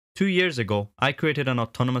2 years ago, I created an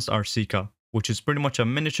autonomous RC car, which is pretty much a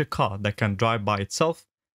miniature car that can drive by itself,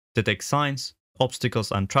 detect signs,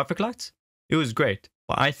 obstacles and traffic lights. It was great,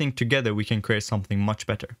 but I think together we can create something much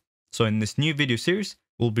better. So in this new video series,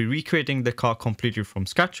 we'll be recreating the car completely from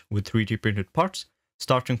scratch with 3D printed parts.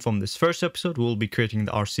 Starting from this first episode, we'll be creating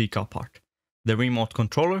the RC car part, the remote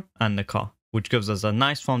controller and the car, which gives us a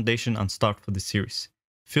nice foundation and start for the series.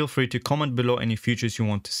 Feel free to comment below any features you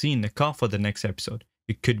want to see in the car for the next episode.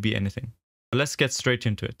 It could be anything. But let's get straight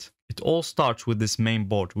into it. It all starts with this main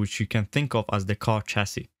board, which you can think of as the car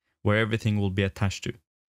chassis, where everything will be attached to.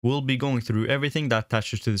 We'll be going through everything that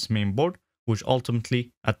attaches to this main board, which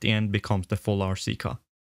ultimately at the end becomes the full RC car.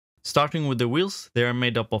 Starting with the wheels, they are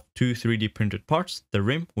made up of two 3D printed parts, the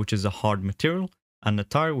rim, which is a hard material, and the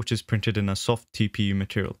tire, which is printed in a soft TPU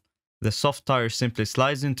material. The soft tire simply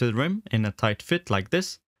slides into the rim in a tight fit like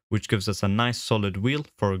this, which gives us a nice solid wheel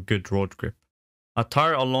for a good road grip. A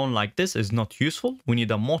tire alone like this is not useful. We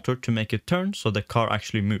need a motor to make it turn so the car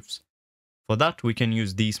actually moves. For that, we can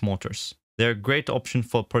use these motors. They're a great option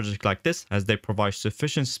for a project like this as they provide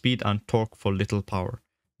sufficient speed and torque for little power.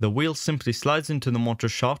 The wheel simply slides into the motor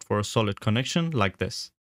shaft for a solid connection like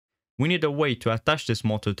this. We need a way to attach this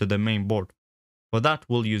motor to the main board. For that,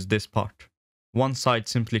 we'll use this part. One side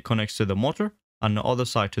simply connects to the motor and the other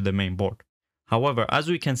side to the main board. However, as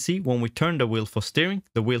we can see, when we turn the wheel for steering,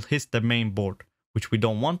 the wheel hits the main board, which we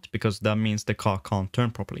don't want because that means the car can't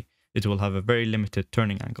turn properly. It will have a very limited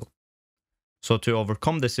turning angle. So to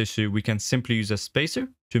overcome this issue, we can simply use a spacer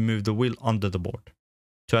to move the wheel under the board.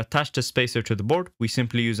 To attach the spacer to the board, we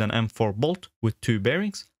simply use an M4 bolt with two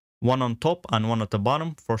bearings, one on top and one at the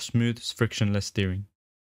bottom for smooth, frictionless steering.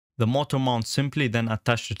 The motor mount simply then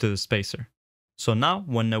attaches to the spacer. So now,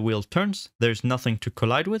 when the wheel turns, there's nothing to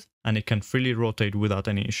collide with and it can freely rotate without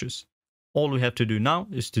any issues. All we have to do now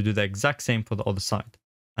is to do the exact same for the other side.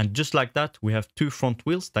 And just like that, we have two front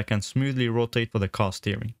wheels that can smoothly rotate for the car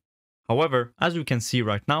steering. However, as we can see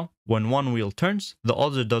right now, when one wheel turns, the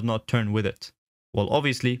other does not turn with it. Well,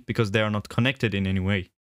 obviously, because they are not connected in any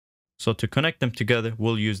way. So to connect them together,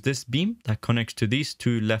 we'll use this beam that connects to these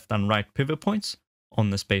two left and right pivot points on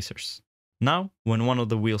the spacers. Now, when one of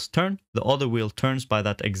the wheels turns, the other wheel turns by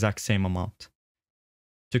that exact same amount.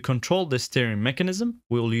 To control the steering mechanism,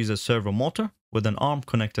 we will use a servo motor with an arm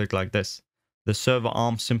connected like this. The servo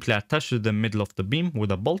arm simply attaches to the middle of the beam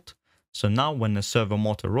with a bolt. So now when the servo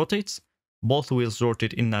motor rotates, both wheels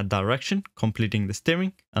rotate in that direction, completing the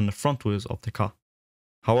steering and the front wheels of the car.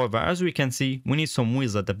 However, as we can see, we need some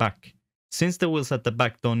wheels at the back. Since the wheels at the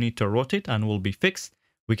back don't need to rotate and will be fixed,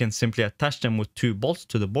 we can simply attach them with two bolts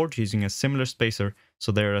to the board using a similar spacer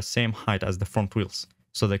so they are the same height as the front wheels,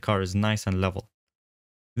 so the car is nice and level.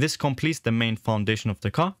 This completes the main foundation of the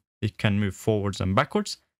car. It can move forwards and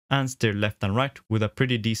backwards and steer left and right with a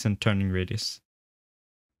pretty decent turning radius.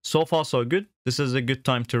 So far so good. This is a good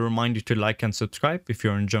time to remind you to like and subscribe if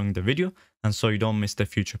you're enjoying the video and so you don't miss the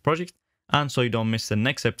future project and so you don't miss the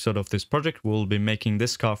next episode of this project. We'll be making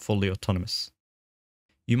this car fully autonomous.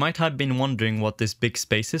 You might have been wondering what this big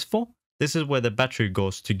space is for. This is where the battery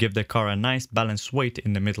goes to give the car a nice balanced weight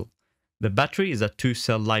in the middle. The battery is a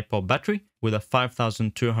 2-cell LiPo battery with a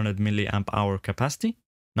 5200 mAh capacity.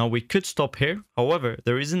 Now we could stop here, however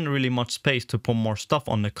there isn't really much space to put more stuff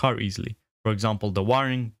on the car easily. For example the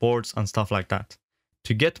wiring, boards and stuff like that.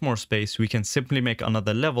 To get more space we can simply make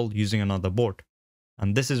another level using another board.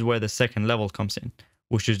 And this is where the second level comes in,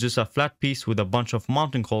 which is just a flat piece with a bunch of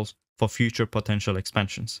mounting holes for future potential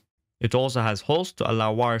expansions. It also has holes to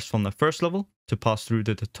allow wires from the first level to pass through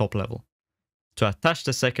to the top level. To attach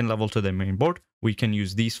the second level to the main board, we can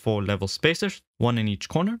use these 4 level spacers, one in each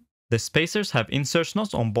corner. The spacers have insert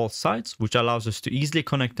slots on both sides, which allows us to easily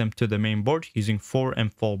connect them to the main board using 4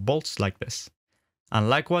 M4 bolts like this. And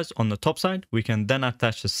likewise, on the top side, we can then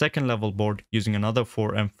attach the second level board using another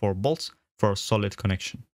 4 M4 bolts for a solid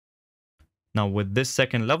connection. Now with this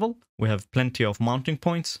second level, we have plenty of mounting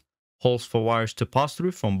points, holes for wires to pass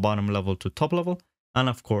through from bottom level to top level, and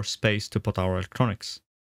of course space to put our electronics.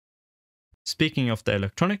 Speaking of the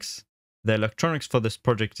electronics for this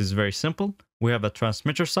project is very simple. We have a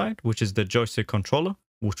transmitter side, which is the joystick controller,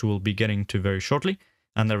 which we'll be getting to very shortly,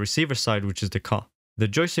 and the receiver side, which is the car. The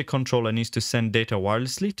joystick controller needs to send data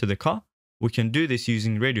wirelessly to the car. We can do this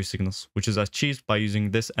using radio signals, which is achieved by using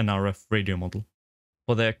this NRF radio model.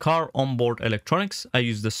 For the car onboard electronics, I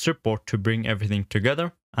use the strip board to bring everything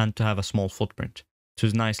together and to have a small footprint,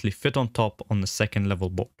 to nicely fit on top on the second level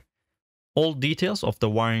board. All details of the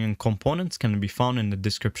wiring and components can be found in the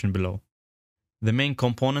description below. The main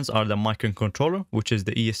components are the microcontroller, which is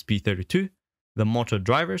the ESP32, the motor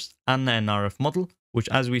drivers and the NRF model, which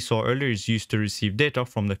as we saw earlier is used to receive data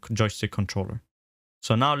from the joystick controller.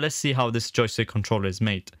 So now let's see how this joystick controller is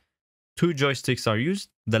made. Two joysticks are used,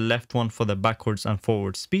 the left one for the backwards and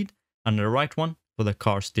forward speed, and the right one for the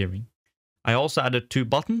car steering. I also added two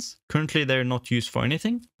buttons. Currently they're not used for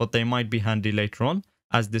anything, but they might be handy later on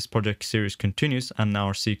as this project series continues and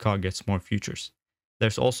our RC car gets more features.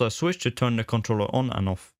 There's also a switch to turn the controller on and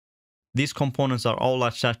off. These components are all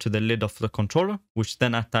attached to the lid of the controller, which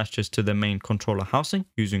then attaches to the main controller housing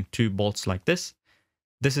using two bolts like this.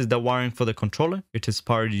 This is the wiring for the controller. It is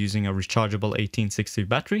powered using a rechargeable 1860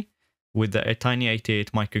 battery with a tiny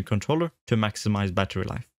 88 microcontroller to maximize battery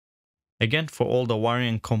life. Again, for all the wiring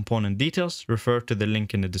and component details, refer to the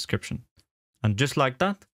link in the description. And just like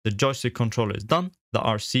that, the joystick controller is done, the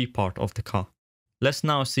RC part of the car. Let's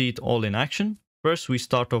now see it all in action. First, we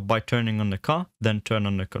start off by turning on the car, then turn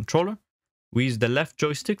on the controller. We use the left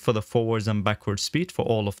joystick for the forwards and backwards speed for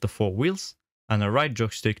all of the four wheels, and the right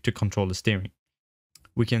joystick to control the steering.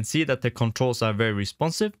 We can see that the controls are very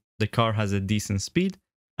responsive, the car has a decent speed,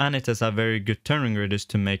 and it has a very good turning radius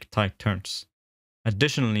to make tight turns.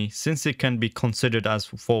 Additionally, since it can be considered as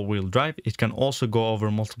four-wheel drive, it can also go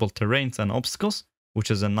over multiple terrains and obstacles,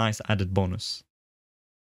 which is a nice added bonus.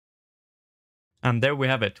 And there we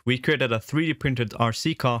have it, we created a 3D printed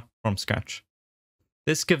RC car from scratch.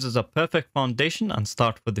 This gives us a perfect foundation and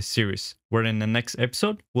start for this series, where in the next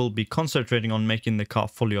episode, we'll be concentrating on making the car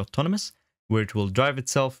fully autonomous, where it will drive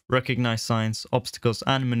itself, recognize signs, obstacles,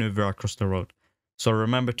 and maneuver across the road. So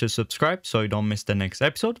remember to subscribe so you don't miss the next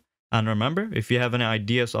episode. And remember, if you have any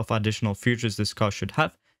ideas of additional features this car should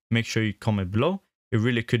have, make sure you comment below. It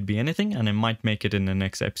really could be anything and it might make it in the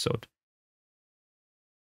next episode.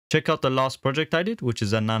 Check out the last project I did, which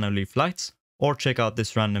is a nanoleaf lights, or check out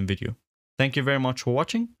this random video. Thank you very much for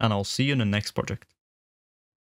watching, and I'll see you in the next project.